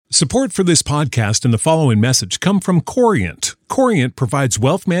Support for this podcast and the following message come from Corient. Corient provides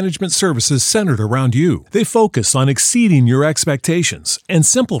wealth management services centered around you. They focus on exceeding your expectations and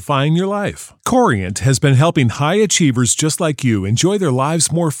simplifying your life. Corient has been helping high achievers just like you enjoy their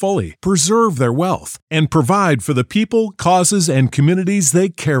lives more fully, preserve their wealth, and provide for the people, causes, and communities they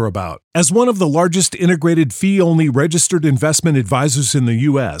care about. As one of the largest integrated fee-only registered investment advisors in the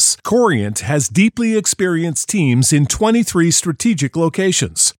U.S., Corient has deeply experienced teams in 23 strategic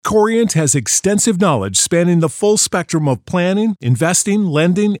locations. Corient has extensive knowledge spanning the full spectrum of planning, investing,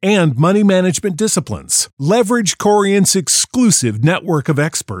 lending, and money management disciplines. Leverage Corient's exclusive network of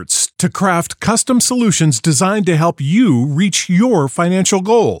experts to craft custom solutions designed to help you reach your financial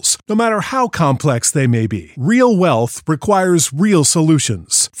goals, no matter how complex they may be. Real wealth requires real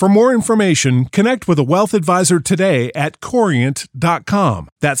solutions. For more information, connect with a wealth advisor today at Corient.com.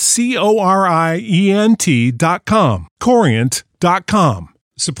 That's Corient.com. Corient.com.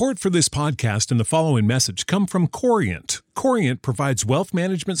 Support for this podcast and the following message come from Corient. Corient provides wealth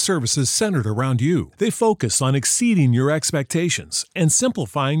management services centered around you. They focus on exceeding your expectations and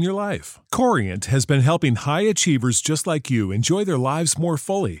simplifying your life. Corient has been helping high achievers just like you enjoy their lives more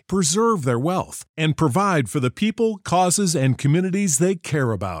fully, preserve their wealth, and provide for the people, causes, and communities they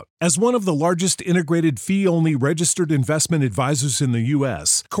care about. As one of the largest integrated fee-only registered investment advisors in the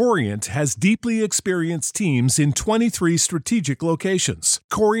U.S., Corient has deeply experienced teams in 23 strategic locations.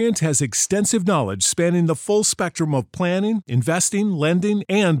 Corient has extensive knowledge spanning the full spectrum of planning, investing, lending,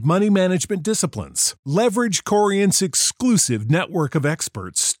 and money management disciplines. Leverage Corient's exclusive network of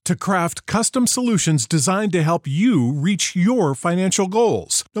experts to craft custom solutions designed to help you reach your financial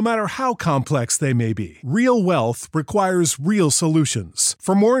goals, no matter how complex they may be. Real wealth requires real solutions.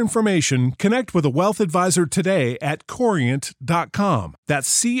 For more information, connect with a wealth advisor today at Corient.com.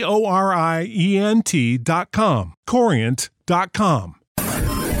 That's Corient.com. Corient.com.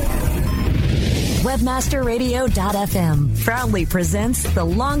 Webmasterradio.fm proudly presents the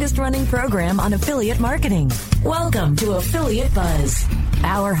longest-running program on affiliate marketing. Welcome to Affiliate Buzz.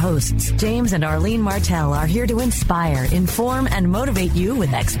 Our hosts, James and Arlene Martell, are here to inspire, inform, and motivate you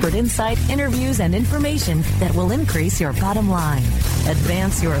with expert insight, interviews, and information that will increase your bottom line.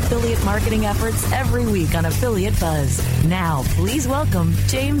 Advance your affiliate marketing efforts every week on Affiliate Buzz. Now, please welcome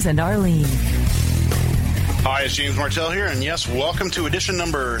James and Arlene. Hi, it's James Martell here, and yes, welcome to edition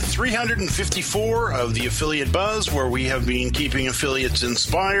number 354 of the Affiliate Buzz, where we have been keeping affiliates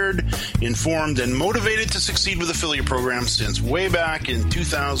inspired, informed, and motivated to succeed with affiliate programs since way back in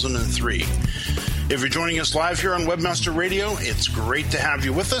 2003. If you're joining us live here on Webmaster Radio, it's great to have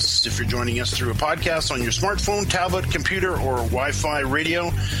you with us. If you're joining us through a podcast on your smartphone, tablet, computer, or Wi-Fi radio,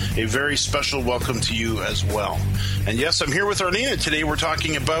 a very special welcome to you as well. And yes, I'm here with Arlene, and today we're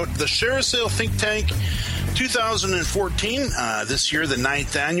talking about the ShareASale Think Tank 2014, this year the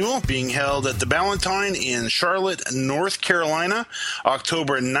 9th annual, being held at the Ballantine in Charlotte, North Carolina,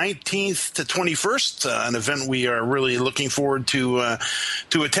 October 19th to 21st, an event we are really looking forward to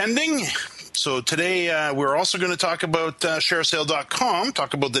attending. So today we're also going to talk about ShareASale.com,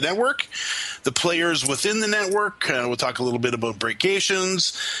 talk about the network, the players within the network. We'll talk a little bit about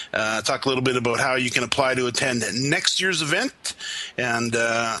breakations, talk a little bit about how you can apply to attend next year's event, and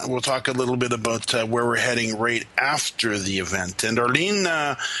we'll talk a little bit about where we're heading right after the event. And Arlene,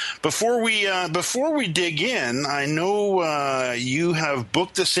 before we dig in, I know you have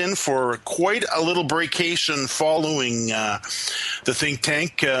booked us in for quite a little breakation following the think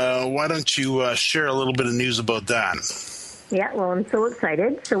tank. Why don't you share a little bit of news about that? Yeah, well, I'm so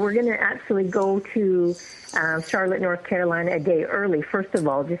excited. So we're going to actually go to Charlotte, North Carolina a day early, first of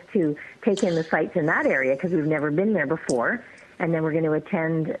all, just to take in the sights in that area because we've never been there before. And then we're going to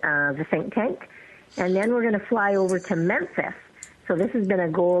attend the think tank. And then we're going to fly over to Memphis. So this has been a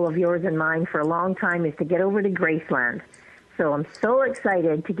goal of yours and mine for a long time, is to get over to Graceland. So I'm so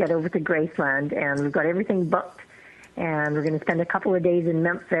excited to get over to Graceland, and we've got everything booked. And we're going to spend a couple of days in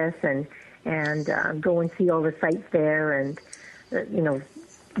Memphis and go and see all the sites there, and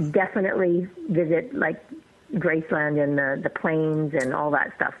definitely visit like Graceland and the plains and all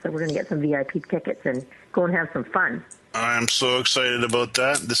that stuff. So we're going to get some VIP tickets and go and have some fun. I'm so excited about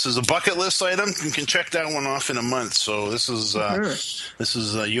that. This is a bucket list item. You can check that one off in a month. So this is you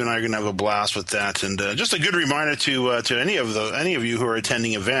and I are going to have a blast with that, and just a good reminder to any of you who are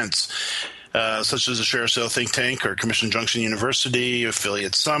attending events. such as the ShareASale Think Tank or Commission Junction University,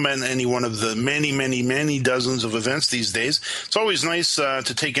 Affiliate Summit, any one of the many, many, many dozens of events these days. It's always nice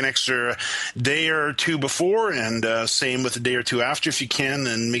to take an extra day or two before, and same with a day or two after if you can,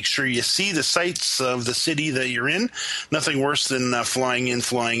 and make sure you see the sights of the city that you're in. Nothing worse than flying in,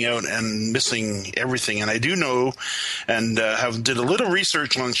 flying out, and missing everything. And I do know, and did a little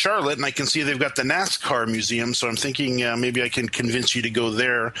research on Charlotte, and I can see they've got the NASCAR museum, so I'm thinking maybe I can convince you to go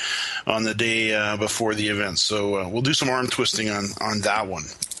there on the day before the event. So we'll do some arm twisting on that one.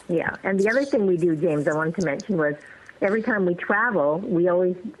 Yeah, and the other thing we do, James, I wanted to mention was every time we travel, we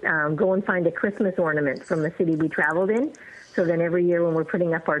always go and find a Christmas ornament from the city we traveled in. So then every year when we're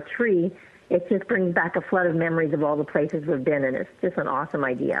putting up our tree, it just brings back a flood of memories of all the places we've been, and it's just an awesome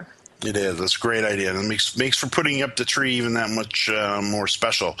idea. It is. That's a great idea. And it makes for putting up the tree even that much more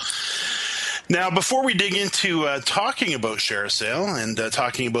special. Now, before we dig into talking about ShareASale and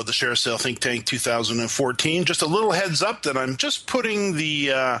talking about the ShareASale Think Tank 2014, just a little heads up that I'm just putting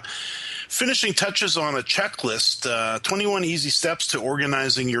the finishing touches on a checklist, 21 easy steps to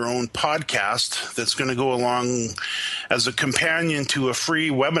organizing your own podcast that's going to go along as a companion to a free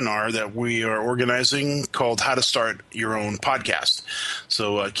webinar that we are organizing called How to Start Your Own Podcast.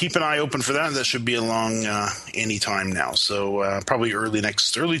 So keep an eye open for that. That should be along any time now. So probably early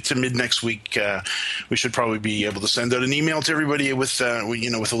to mid next week, we should probably be able to send out an email to everybody with a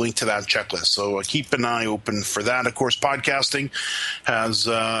link to that checklist. So keep an eye open for that. Of course, podcasting has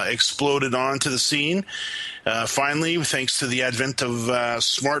exploded onto the scene. Finally, thanks to the advent of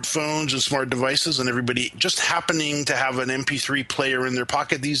smartphones and smart devices and everybody just happening to have an MP3 player in their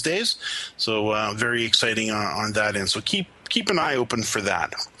pocket these days. So very exciting on that end. So keep an eye open for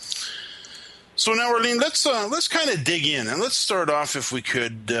that. So now, Arlene, let's kind of dig in, and let's start off, if we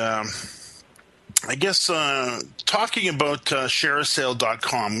could, talking about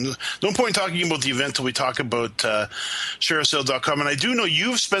ShareASale.com. No point talking about the event until we talk about ShareASale.com. And I do know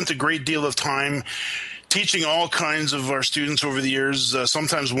you've spent a great deal of time teaching all kinds of our students over the years,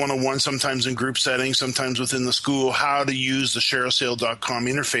 sometimes one-on-one, sometimes in group settings, sometimes within the school, how to use the ShareASale.com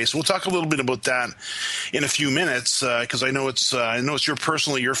interface. We'll talk a little bit about that in a few minutes because I know it's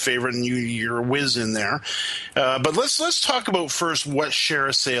your favorite and you're a whiz in there. But let's talk about first what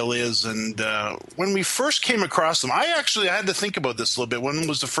ShareASale is. And when we first came across them, I had to think about this a little bit. When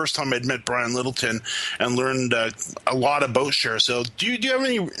was the first time I'd met Brian Littleton and learned a lot about ShareASale? Do you have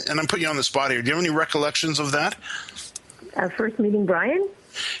any? And I'm putting you on the spot here. Do you have any recollections of that? First meeting Brian?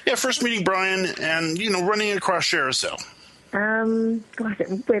 Yeah, first meeting Brian and, running across ShareASale.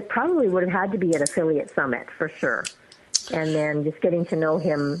 It probably would have had to be at Affiliate Summit for sure. And then just getting to know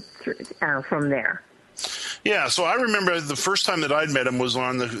him from there. Yeah, so I remember the first time that I'd met him was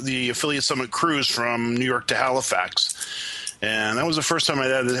on the Affiliate Summit cruise from New York to Halifax. And that was the first time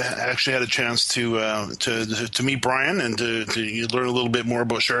I actually had a chance to meet Brian and to learn a little bit more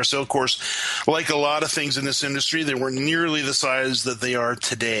about ShareASale. Of course, like a lot of things in this industry, they weren't nearly the size that they are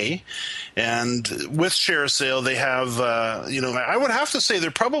today. And with ShareASale, they have, I would have to say they're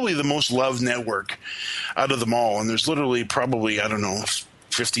probably the most loved network out of them all. And there's literally probably,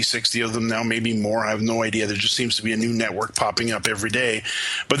 50, 60 of them now, maybe more. I have no idea. There just seems to be a new network popping up every day.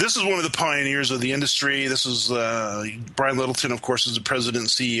 But this is one of the pioneers of the industry. This is Brian Littleton, of course, is the president and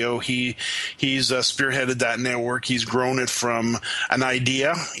CEO. He's spearheaded that network. He's grown it from an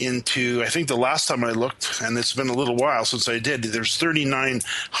idea into, I think the last time I looked, and it's been a little while since I did, there's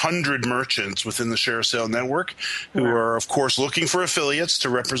 3,900 merchants within the ShareASale network who are, of course, looking for affiliates to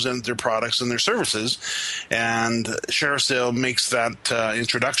represent their products and their services. And ShareASale makes that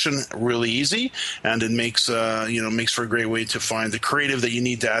introduction really easy, and it makes for a great way to find the creative that you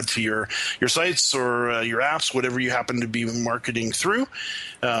need to add to your sites or your apps, whatever you happen to be marketing through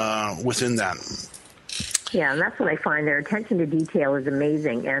within that. Yeah, and that's what I find. Their attention to detail is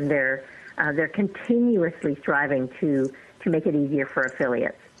amazing, and they're continuously striving to make it easier for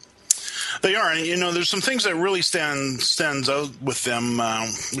affiliates. They are. There's some things that really stands out with them,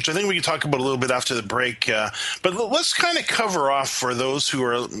 which I think we can talk about a little bit after the break. But let's kind of cover off for those who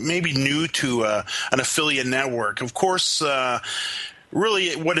are maybe new to an affiliate network. Of course,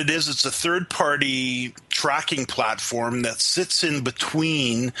 really what it is, it's a third-party tracking platform that sits in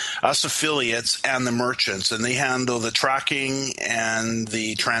between us affiliates and the merchants, and they handle the tracking and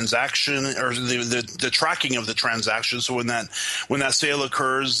the transaction, or the tracking of the transaction. So when that sale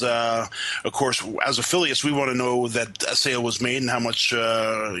occurs, of course, as affiliates, we want to know that a sale was made and how much,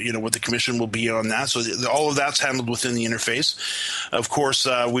 what the commission will be on that. So all of that's handled within the interface. Of course,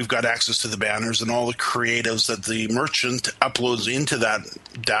 we've got access to the banners and all the creatives that the merchant uploads into that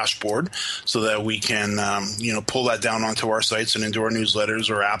dashboard so that we can, pull that down onto our sites and into our newsletters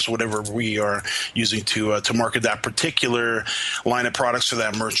or apps, whatever we are using to market that particular line of products for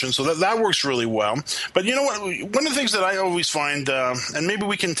that merchant. So that works really well. But you know what? One of the things that I always find, and maybe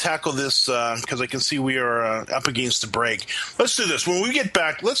we can tackle this because I can see we are up against the break. Let's do this. When we get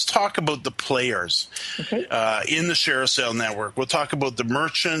back, let's talk about the players in the ShareASale network. We'll talk about the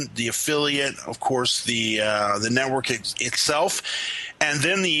merchant, the affiliate, of course, the network itself, and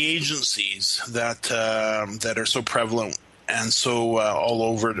then the agencies that are so prevalent and so all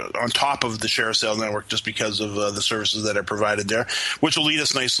over on top of the ShareASale network just because of the services that are provided there, which will lead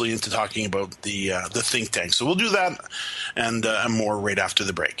us nicely into talking about the think tank. So we'll do that and more right after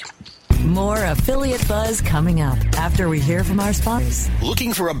the break. More Affiliate Buzz coming up after we hear from our sponsors.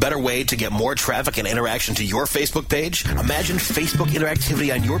 Looking for a better way to get more traffic and interaction to your Facebook page? Imagine Facebook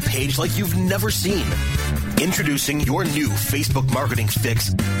interactivity on your page like you've never seen. Introducing your new Facebook marketing fix,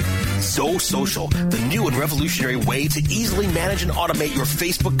 ZoSocial, the new and revolutionary way to easily manage and automate your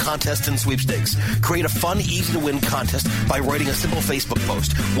Facebook contests and sweepstakes. Create a fun, easy-to-win contest by writing a simple Facebook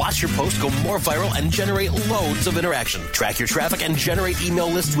post. Watch your post go more viral and generate loads of interaction. Track your traffic and generate email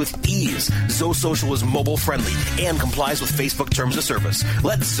lists with ease. ZoSocial is mobile-friendly and complies with Facebook terms of service.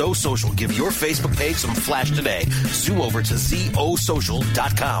 Let ZoSocial give your Facebook page some flash today. Zoom over to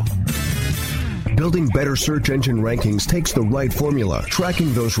ZoSocial.com. Building better search engine rankings takes the right formula.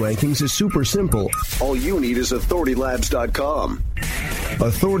 Tracking those rankings is super simple. All you need is AuthorityLabs.com.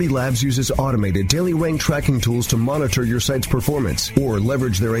 Authority Labs uses automated daily rank tracking tools to monitor your site's performance or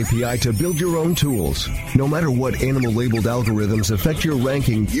leverage their API to build your own tools. No matter what animal-labeled algorithms affect your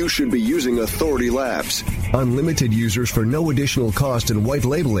ranking, you should be using Authority Labs. Unlimited users for no additional cost and white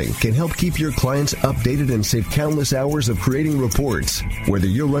labeling can help keep your clients updated and save countless hours of creating reports. Whether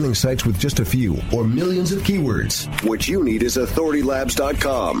you're running sites with just a few or millions of keywords, what you need is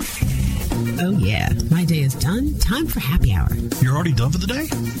AuthorityLabs.com. Oh, yeah. My day is done. Time for happy hour. You're already done for the day?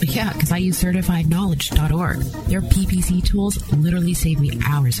 Yeah, because I use CertifiedKnowledge.org. Their PPC tools literally save me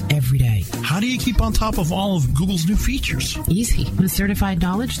hours every day. How do you keep on top of all of Google's new features? Easy. With Certified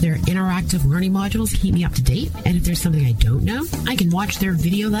Knowledge, their interactive learning modules keep me up to date. And if there's something I don't know, I can watch their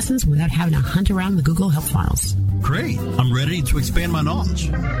video lessons without having to hunt around the Google Help files. Great. I'm ready to expand my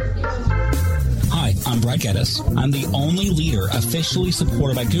knowledge. Hi, I'm Brett Geddes. I'm the only leader officially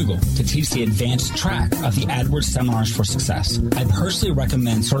supported by Google to teach the advanced track of the AdWords Seminars for Success. I personally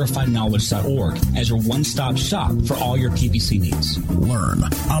recommend CertifiedKnowledge.org as your one-stop shop for all your PPC needs. Learn,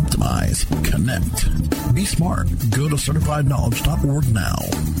 optimize, connect. Be smart. Go to CertifiedKnowledge.org now.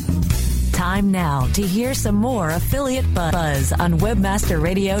 Time now to hear some more Affiliate Buzz on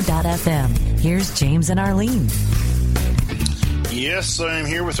WebmasterRadio.fm. Here's James and Arlene. Yes, I'm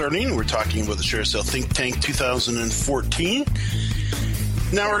here with Arlene. We're talking about the ShareASale Think Tank 2014.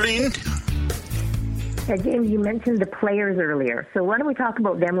 Now, Arlene. James, you mentioned the players earlier. So why don't we talk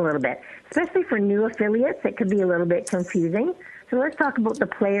about them a little bit? Especially for new affiliates, it could be a little bit confusing. So let's talk about the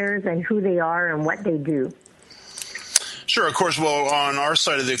players and who they are and what they do. Sure, of course. Well, on our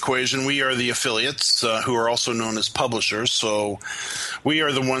side of the equation, we are the affiliates who are also known as publishers. So we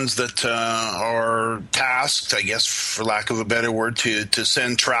are the ones that are tasked, I guess, for lack of a better word, to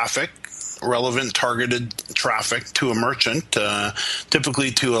send traffic, relevant targeted traffic to a merchant,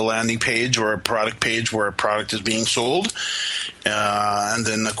 typically to a landing page or a product page where a product is being sold. And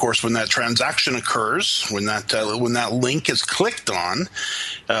then, of course, when that transaction occurs, when that link is clicked on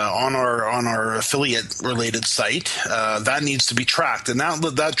our affiliate-related site, that needs to be tracked. And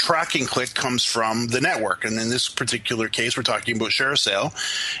that tracking click comes from the network. And in this particular case, we're talking about ShareASale.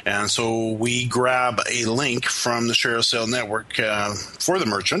 And so we grab a link from the ShareASale network for the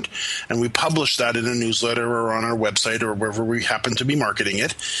merchant, and we publish that in a newsletter or on our website or wherever we happen to be marketing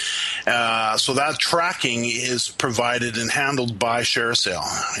it. So that tracking is provided and handled by ShareASale.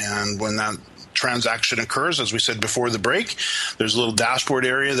 And when that transaction occurs, as we said before the break, there's a little dashboard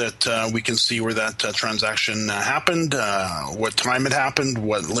area that we can see where that transaction happened, what time it happened,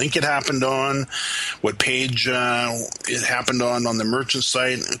 what link it happened on, what page it happened on the merchant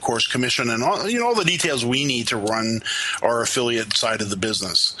site, of course, commission, and all the details we need to run our affiliate side of the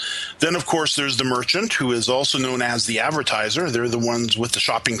business. Then, of course, there's the merchant, who is also known as the advertiser. They're the ones with the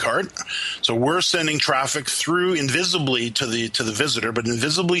shopping cart. So we're sending traffic through invisibly to the visitor, but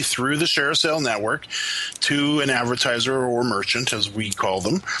invisibly through the ShareASale network network to an advertiser or merchant, as we call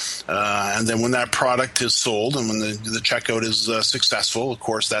them. And then when that product is sold and when the checkout is successful, of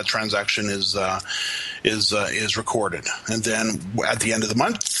course, that transaction is recorded. And then at the end of the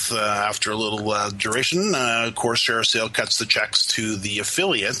month, after a little duration, of course, ShareASale cuts the checks to the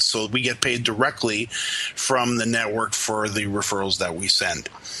affiliates, so we get paid directly from the network for the referrals that we send.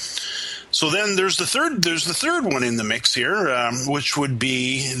 So then there's the third one in the mix here, which would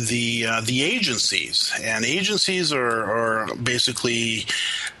be the agencies. And agencies are basically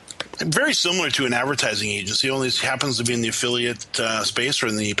very similar to an advertising agency, only it happens to be in the affiliate space, or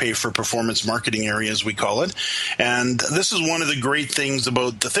in the pay-for-performance marketing area, as we call it. And this is one of the great things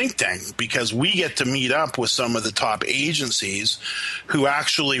about the think tank, because we get to meet up with some of the top agencies who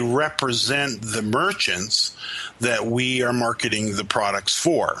actually represent the merchants that we are marketing the products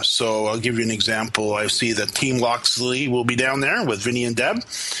for. So I'll give you an example. I see that Team Loxley will be down there with Vinny and Deb,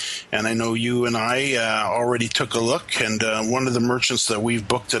 and I know you and I already took a look, and one of the merchants that we've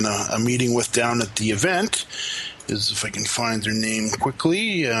booked in a meeting with down at the event is, if I can find their name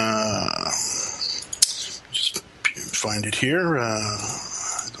quickly, just find it here.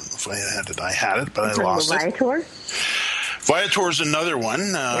 I don't know if I had it, but I lost it. Viator is another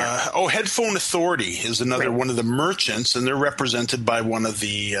one. Headphone Authority is another one of the merchants, and they're represented by one of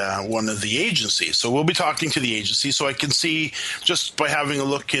the agencies. So we'll be talking to the agency. So I can see, just by having a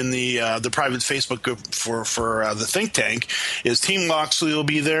look in the private Facebook group for the think tank, is Team Loxley will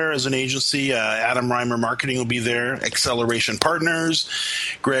be there as an agency. Adam Reimer Marketing will be there. Acceleration Partners,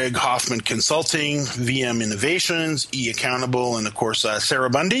 Greg Hoffman Consulting, VM Innovations, eAccountable, and of course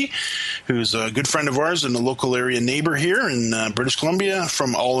Sarah Bundy, who's a good friend of ours and a local area neighbor here in British Columbia,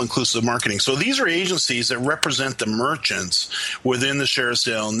 from All Inclusive Marketing. So these are agencies that represent the merchants within the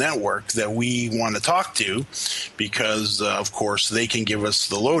ShareASale network that we want to talk to, because of course they can give us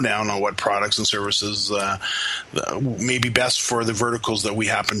the lowdown on what products and services may be best for the verticals that we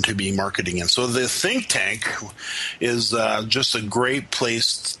happen to be marketing in. So the think tank is just a great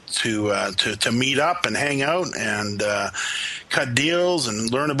place to meet up and hang out and cut deals and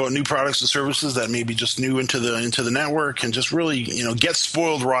learn about new products and services that may be just new into the network, and just really get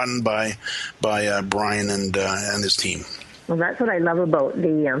spoiled rotten by Brian and his team. Well, that's what I love about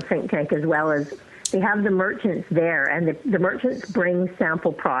the think tank, as well as they have the merchants there, and the merchants bring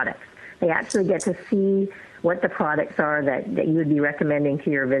sample products. They actually get to see what the products are that you would be recommending to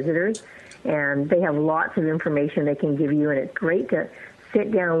your visitors, and they have lots of information they can give you, and it's great to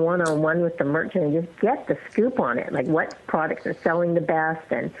sit down one-on-one with the merchant and just get the scoop on it, like what products are selling the best,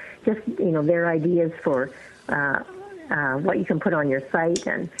 and just their ideas for what you can put on your site,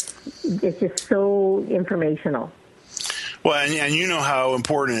 and it's just so informational. Well, and you know how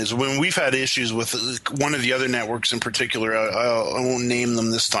important it is. When we've had issues with one of the other networks in particular, I won't name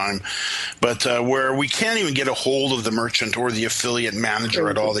them this time, but where we can't even get a hold of the merchant or the affiliate manager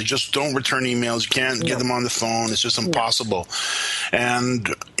at all. They just don't return emails. You can't get them on the phone. It's just impossible. And,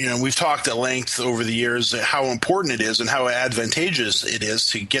 we've talked at length over the years how important it is and how advantageous it is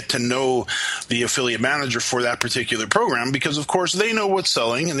to get to know the affiliate manager for that particular program, because, of course, they know what's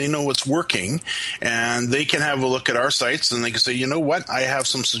selling and they know what's working, and they can have a look at our sites and they can say, you know what, I have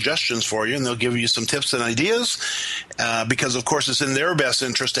some suggestions for you, and they'll give you some tips and ideas, because of course it's in their best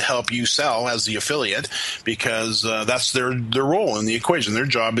interest to help you sell as the affiliate, because that's their role in the equation. Their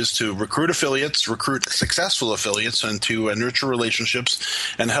job is to recruit successful affiliates, and to nurture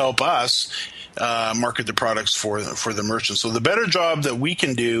relationships and help us market the products for the merchants. So the better job that we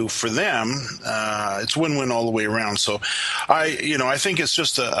can do for them, it's win-win all the way around. So I think it's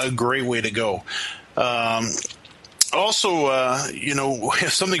just a great way to go. Also,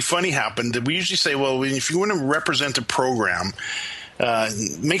 if something funny happened, we usually say, well, if you want to represent a program,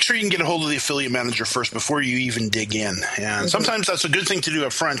 make sure you can get a hold of the affiliate manager first before you even dig in. And sometimes that's a good thing to do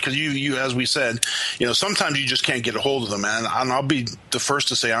up front, because you, as we said, sometimes you just can't get a hold of them. And I'll be the first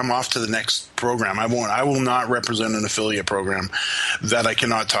to say I'm off to the next program. I will not represent an affiliate program that I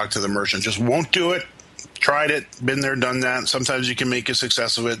cannot talk to the merchant. Just won't do it. Tried it, been there, done that. Sometimes you can make a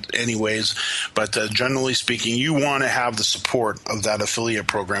success of it anyways, but generally speaking, you want to have the support of that affiliate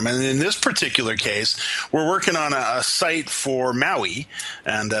program. And in this particular case, we're working on a site for Maui,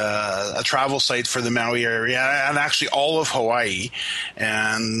 and a travel site for the Maui area, and actually all of Hawaii.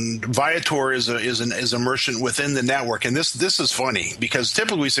 And Viator is a merchant within the network. And this is funny, because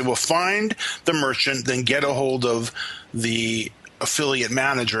typically we say, well, find the merchant, then get a hold of the affiliate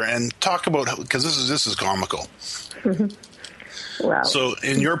manager and talk about, because this is comical. Wow. So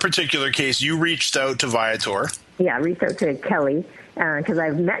in your particular case, you reached out to Viator. Yeah, I reached out to Kelly, because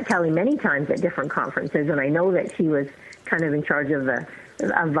I've met Kelly many times at different conferences, and I know that she was kind of in charge of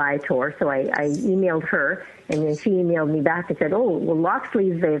Viator. So I emailed her, and then she emailed me back and said, "Oh, well,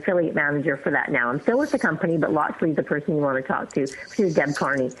 Loxley's the affiliate manager for that now. I'm still with the company, but Loxley's the person you want to talk to." She was Deb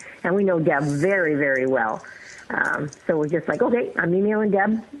Carney, and we know Deb very, very well. So we're just like, okay, I'm emailing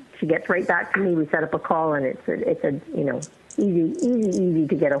Deb. She gets right back to me. We set up a call, and it's a easy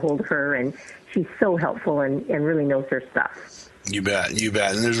to get a hold of her, and she's so helpful and really knows her stuff. You bet.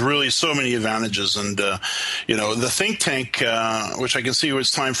 And there's really so many advantages. And, the think tank, which I can see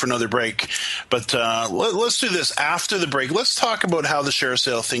it's time for another break. But let's do this after the break. Let's talk about how the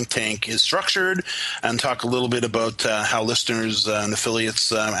ShareSale think tank is structured and talk a little bit about how listeners and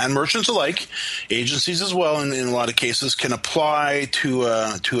affiliates and merchants alike, agencies as well in a lot of cases, can apply to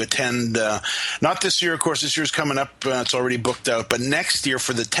attend. Not this year, of course. This year's coming up. It's already booked out. But next year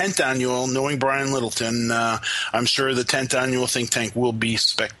for the 10th annual, knowing Brian Littleton, I'm sure the 10th annual think tank will be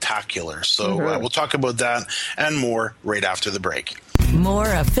spectacular. So we'll talk about that and more right after the break. More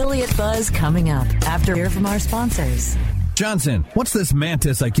Affiliate Buzz coming up after we hear from our sponsors. Johnson, what's this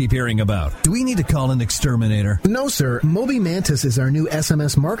Mantis I keep hearing about? Do we need to call an exterminator? No, sir. Moby Mantis is our new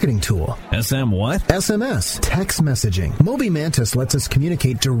SMS marketing tool. SM what? SMS, text messaging. Moby Mantis lets us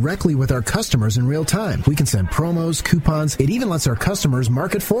communicate directly with our customers in real time. We can send promos, coupons. It even lets our customers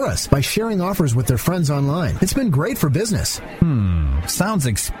market for us by sharing offers with their friends online. It's been great for business. Sounds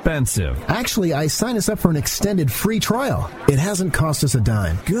expensive. Actually, I signed us up for an extended free trial. It hasn't cost us a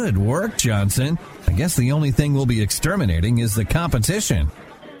dime. Good work, Johnson. I guess the only thing we'll be exterminating is the competition.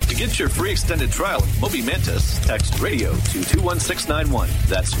 To get your free extended trial of Moby Mantis, text radio to 21691.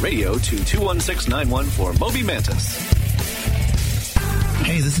 That's radio to 21691 for Moby Mantis.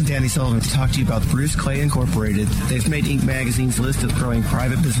 Hey, this is Danny Sullivan to talk to you about Bruce Clay Incorporated. They've made Inc. Magazine's list of growing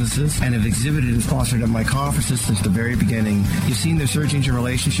private businesses and have exhibited and sponsored at my conferences since the very beginning. You've seen their search engine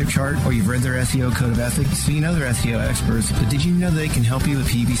relationship chart, or you've read their SEO code of ethics, so you know they're SEO experts. But did you know they can help you with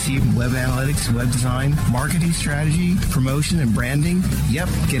PPC, web analytics, web design, marketing strategy, promotion, and branding? Yep,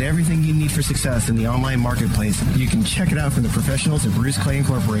 get everything you need for success in the online marketplace. You can check it out from the professionals at Bruce Clay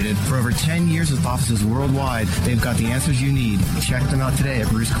Incorporated. For over 10 years with offices worldwide, they've got the answers you need. Check them out today at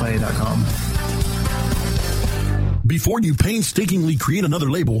bruceclay.com. Before you painstakingly create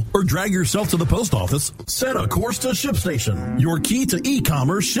another label or drag yourself to the post office, set a course to ShipStation, your key to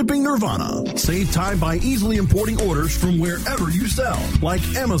e-commerce shipping nirvana. Save time by easily importing orders from wherever you sell, like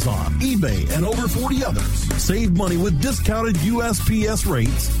Amazon, eBay, and over 40 others. Save money with discounted USPS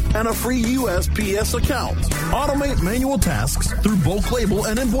rates and a free USPS account. Automate manual tasks through bulk label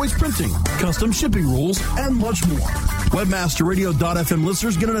and invoice printing, custom shipping rules, and much more. WebmasterRadio.fm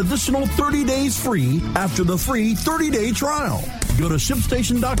listeners get an additional 30 days free after the free 30-day trial. Go to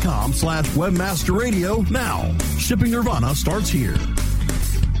ShipStation.com/WebmasterRadio now. Shipping Nirvana starts here.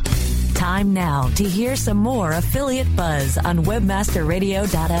 Time now to hear some more affiliate buzz on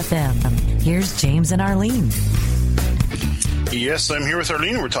WebmasterRadio.fm. Here's James and Arlene. Yes, I'm here with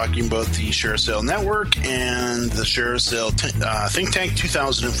Arlene. We're talking about the ShareSale Network and the ShareSale Think Tank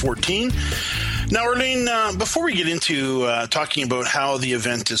 2014. Now, Arlene, before we get into talking about how the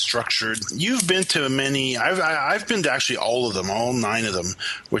event is structured, you've been to many. I've been to actually all of them, all 9 of them,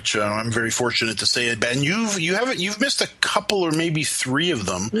 which I'm very fortunate to say it. And you've missed a couple or maybe 3 of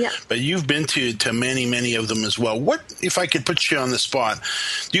them, but you've been to many of them as well. What, if I could put you on the spot,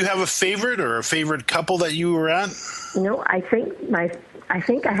 do you have a favorite or a favorite couple that you were at? I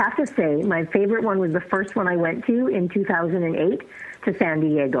think I have to say my favorite one was the first one I went to in 2008 to San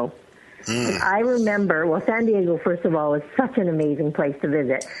Diego. And I remember, San Diego, first of all, is such an amazing place to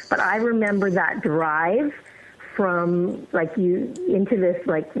visit. But I remember that drive from, into this,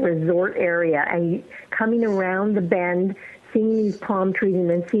 resort area and coming around the bend, seeing these palm trees and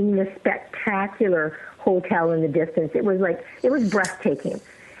then seeing this spectacular hotel in the distance. It was breathtaking.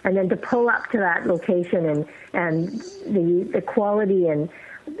 And then to pull up to that location and the quality and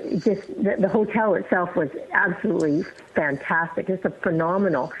just the hotel itself was absolutely fantastic. Just a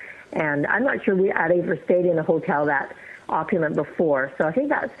phenomenal. And I'm not sure I'd ever stayed in a hotel that opulent before. So I think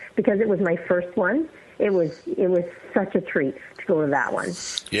that's because it was my first one. It was such a treat to go to that one.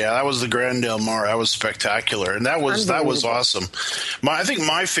 Yeah, that was the Grand Del Mar. That was spectacular, and that was awesome. I think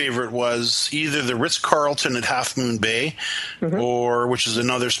my favorite was either the Ritz-Carlton at Half Moon Bay, or which is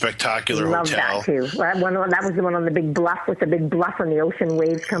another spectacular hotel. Love that too. That was the one on the big bluff with the big bluff and the ocean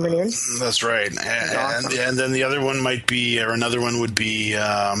waves coming in. That's right. And then the other one might be, or another one would be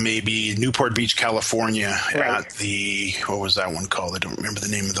maybe Newport Beach, California, at the, what was that one called? I don't remember the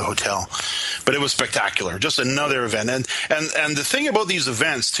name of the hotel, but it was spectacular. spectacular. Just another event. And the thing about these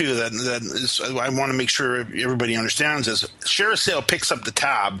events, too, that is, I want to make sure everybody understands is ShareASale picks up the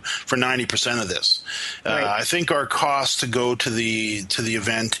tab for 90% of this. Right. I think our cost to go to the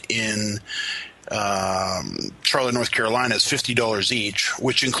event in Charlotte, North Carolina is $50 each,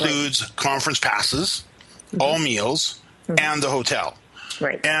 which includes conference passes, all meals, and the hotel.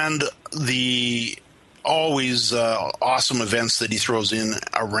 Right. And the always awesome events that he throws in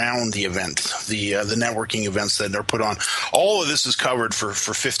around the event, the networking events that are put on. All of this is covered for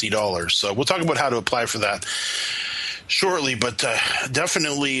 $50. So we'll talk about how to apply for that shortly, but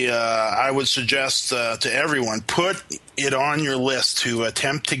definitely I would suggest to everyone, put it on your list to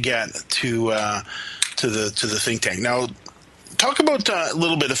attempt to get to the think tank. Now, talk about a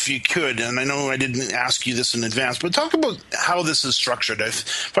little bit, if you could, and I know I didn't ask you this in advance, but talk about how this is structured.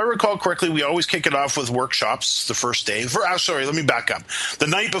 If I recall correctly, we always kick it off with workshops the first day. Sorry, let me back up. The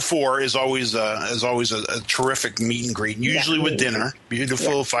night before is always a terrific meet and greet, usually with dinner,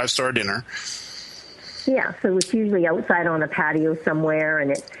 beautiful 5-star dinner. Yeah, so it's usually outside on a patio somewhere,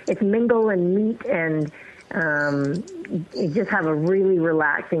 and it's mingle and meet, and you just have a really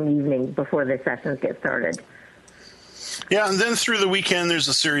relaxing evening before the sessions get started. Yeah, and then through the weekend, there's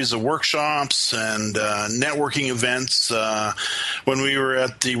a series of workshops and networking events. When we were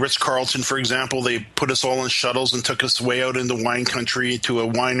at the Ritz-Carlton, for example, they put us all in shuttles and took us way out into wine country to a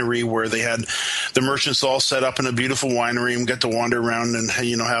winery where they had the merchants all set up in a beautiful winery and get to wander around and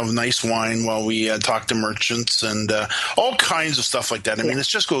have nice wine while we talk to merchants and all kinds of stuff like that. I mean, it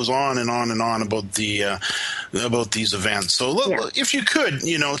just goes on and on and on about these events. So if you could,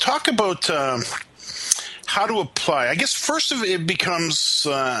 talk about how to apply. I guess first of it becomes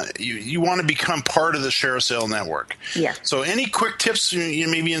you want to become part of the ShareASale network. Yeah. So any quick tips,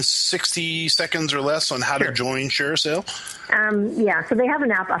 maybe in 60 seconds or less, on how to join ShareASale? So they have a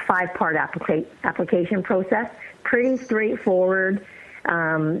 5-part application process. Pretty straightforward.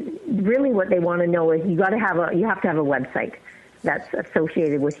 Really, what they want to know is you have to have a website that's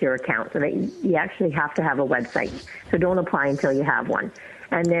associated with your account, so that you actually have to have a website. So don't apply until you have one.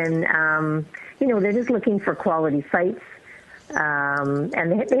 And then they're just looking for quality sites, and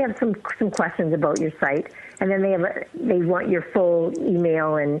they have some questions about your site, and then they want your full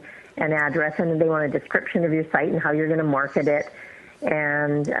email and address, and they want a description of your site and how you're going to market it,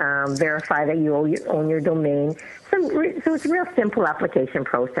 and verify that you own your domain. So it's a real simple application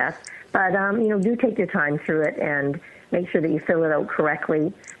process, but do take your time through it and make sure that you fill it out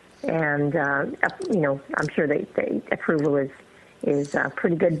correctly, and I'm sure that the approval is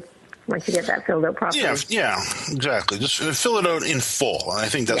pretty good once you get that filled out properly. Yeah, exactly. Just fill it out in full. I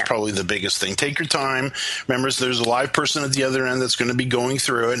think that's probably the biggest thing. Take your time. Remember, there's a live person at the other end that's going to be going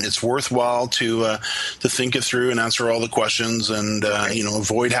through it, and it's worthwhile to think it through and answer all the questions, and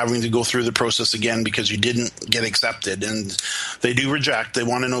avoid having to go through the process again because you didn't get accepted. And they do reject. They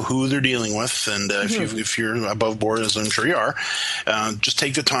want to know who they're dealing with, and if you're above board, as I'm sure you are, just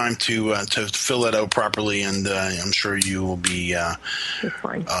take the time to fill it out properly, and I'm sure you will be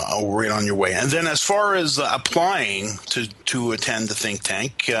right on your way. And then as far as applying to attend the think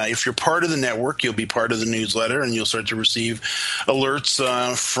tank, if you're part of the network, you'll be part of the newsletter, and you'll start to receive alerts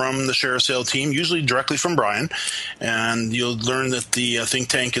from the ShareASale team, usually directly from Brian, and you'll learn that the think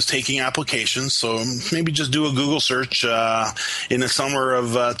tank is taking applications. So maybe just do a Google search in the summer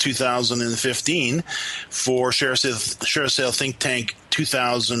of 2015 for ShareASale Think Tank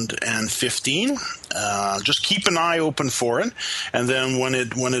 2015. Just keep an eye open for it, and then when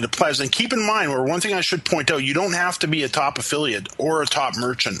it applies, and keep in mind, or one thing I should point out, you don't have to be a top affiliate or a top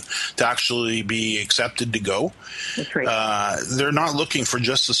merchant to actually be accepted to go. That's right. They're not looking for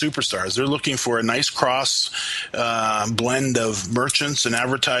just the superstars. They're looking for a nice cross blend of merchants and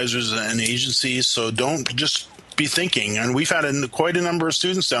advertisers and agencies. So don't just be thinking, and we've had quite a number of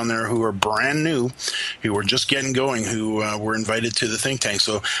students down there who are brand new, who are just getting going, who were invited to the think tank.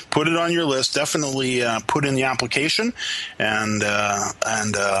 So put it on your list. Definitely put in the application and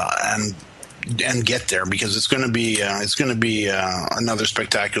get there, because it's going to be another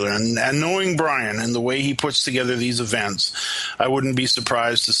spectacular. And knowing Brian and the way he puts together these events, I wouldn't be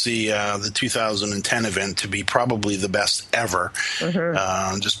surprised to see the 2010 event to be probably the best ever,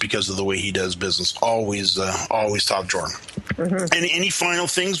 just because of the way he does business. Always top drawer. Any final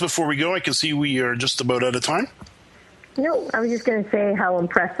things before we go? I can see we are just about out of time. No, I was just going to say how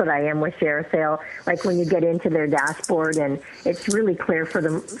impressed that I am with ShareASale. Like when you get into their dashboard, and it's really clear for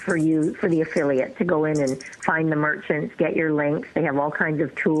the affiliate to go in and find the merchants, get your links. They have all kinds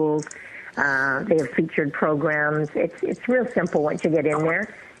of tools. They have featured programs. It's real simple once you get in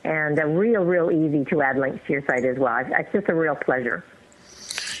there, and real easy to add links to your site as well. It's just a real pleasure.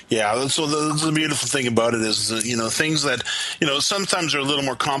 Yeah, so the beautiful thing about it is, things that, sometimes are a little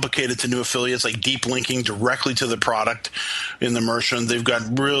more complicated to new affiliates, like deep linking directly to the product in the merchant. They've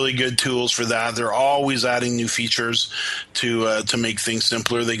got really good tools for that. They're always adding new features to make things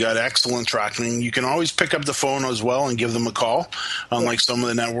simpler. They got excellent tracking. You can always pick up the phone as well and give them a call, unlike some of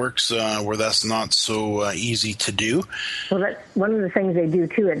the networks where that's not so easy to do. Well, that's one of the things they do,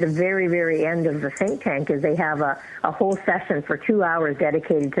 too, at the very, very end of the think tank is they have a whole session for 2 hours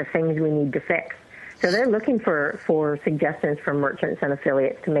dedicated to things we need to fix. So they're looking for suggestions from merchants and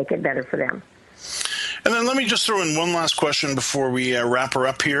affiliates to make it better for them. And then let me just throw in one last question before we wrap her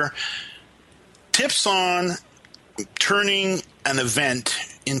up here. Tips on turning an event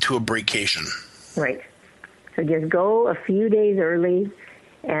into a breakation. Right. So just go a few days early,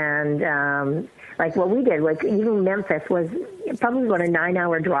 and like what we did, like even Memphis was probably about a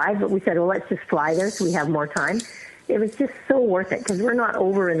 9-hour drive, but we said, well, let's just fly there so we have more time. It was just so worth it because we're not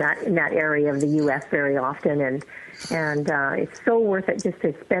over in that area of the U.S. very often, and it's so worth it just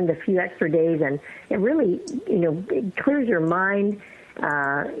to spend a few extra days, and it really, it clears your mind,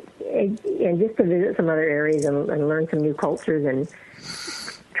 and just to visit some other areas and learn some new cultures and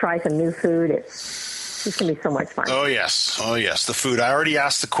try some new food. It's going to be so much fun. Oh, yes. The food. I already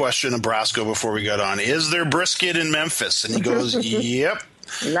asked the question of Brasco before we got on. Is there brisket in Memphis? And he goes, yep.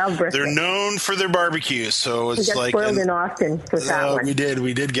 Love brisket. They're known for their barbecue, so it's like spoiled in Austin with that one. We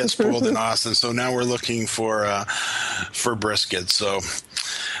did get spoiled in Austin, so now we're looking for brisket. So,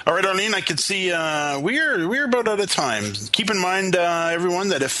 all right, Arlene, I can see we're about out of time. Keep in mind, everyone,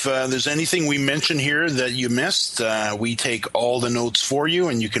 that if there's anything we mention here that you missed, we take all the notes for you,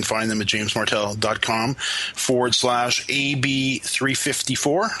 and you can find them at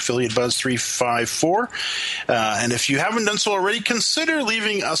jamesmartell.com/AB354, Affiliate Buzz 354. And if you haven't done so already, consider leaving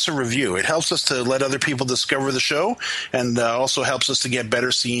us a review. It helps us to let other people discover the show, and also helps us to get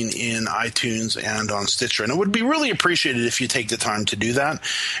better seen in iTunes and on Stitcher. And it would be really appreciated if you take the time to do that.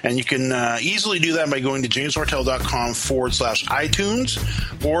 And you can easily do that by going to jamesmartell.com/iTunes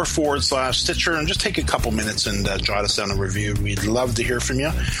or /Stitcher, and just take a couple minutes and jot us down a review. We'd love to hear from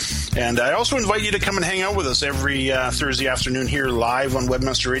you. And I also invite you to come and hang out with us every Thursday afternoon here live on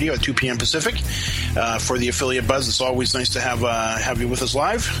Webmaster Radio at 2 p.m. Pacific for the Affiliate Buzz. It's always nice to have you with us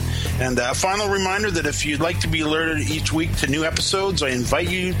live. And a final reminder that if you'd like to be alerted each week to new episodes, I invite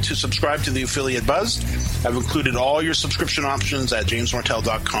you to subscribe to the Affiliate Buzz. I've included all your subscription options at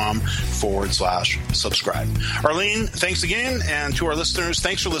jamesmartell.com/subscribe. Arlene, thanks again. And to our listeners,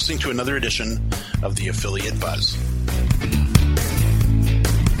 thanks for listening to another edition of the Affiliate Buzz.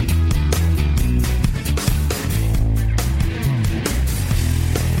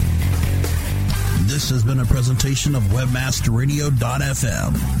 This has been a presentation of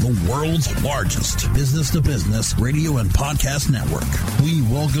WebmasterRadio.fm, the world's largest business-to-business radio and podcast network. We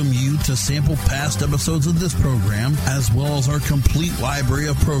welcome you to sample past episodes of this program, as well as our complete library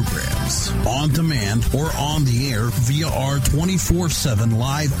of programs, on demand or on the air via our 24/7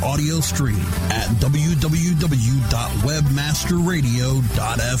 live audio stream at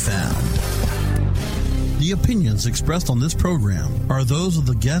www.webmasterradio.fm. The opinions expressed on this program are those of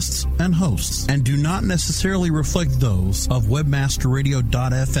the guests and hosts and do not necessarily reflect those of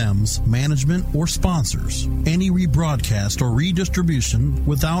WebmasterRadio.fm's management or sponsors. Any rebroadcast or redistribution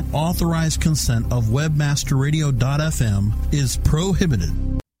without authorized consent of WebmasterRadio.fm is prohibited.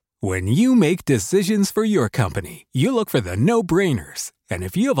 When you make decisions for your company, you look for the no-brainers. And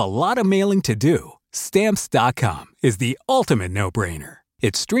if you have a lot of mailing to do, Stamps.com is the ultimate no-brainer.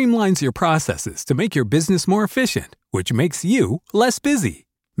 It streamlines your processes to make your business more efficient, which makes you less busy.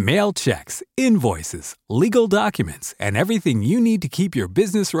 Mail checks, invoices, legal documents, and everything you need to keep your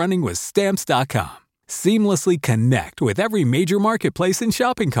business running with Stamps.com. Seamlessly connect with every major marketplace and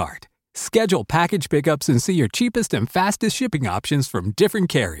shopping cart. Schedule package pickups and see your cheapest and fastest shipping options from different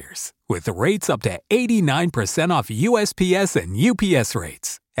carriers, with rates up to 89% off USPS and UPS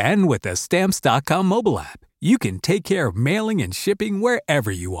rates. And with the Stamps.com mobile app, you can take care of mailing and shipping wherever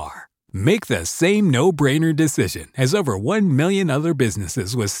you are. Make the same no-brainer decision as over 1 million other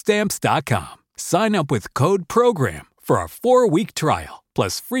businesses with Stamps.com. Sign up with code PROGRAM for a 4-week trial,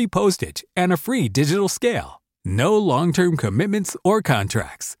 plus free postage and a free digital scale. No long-term commitments or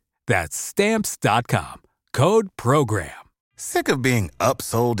contracts. That's Stamps.com. Code PROGRAM. Sick of being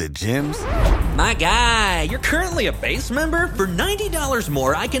upsold at gyms? My guy, you're currently a base member? For $90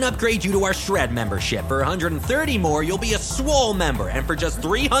 more, I can upgrade you to our Shred membership. For $130 more, you'll be a Swole member. And for just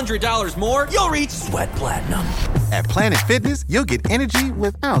 $300 more, you'll reach Sweat Platinum. At Planet Fitness, you'll get energy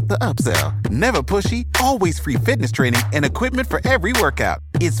without the upsell. Never pushy, always free fitness training and equipment for every workout.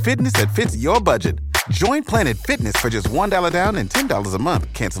 It's fitness that fits your budget. Join Planet Fitness for just $1 down and $10 a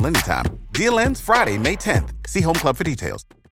month. Cancel anytime. Deal ends Friday, May 10th. See Home Club for details.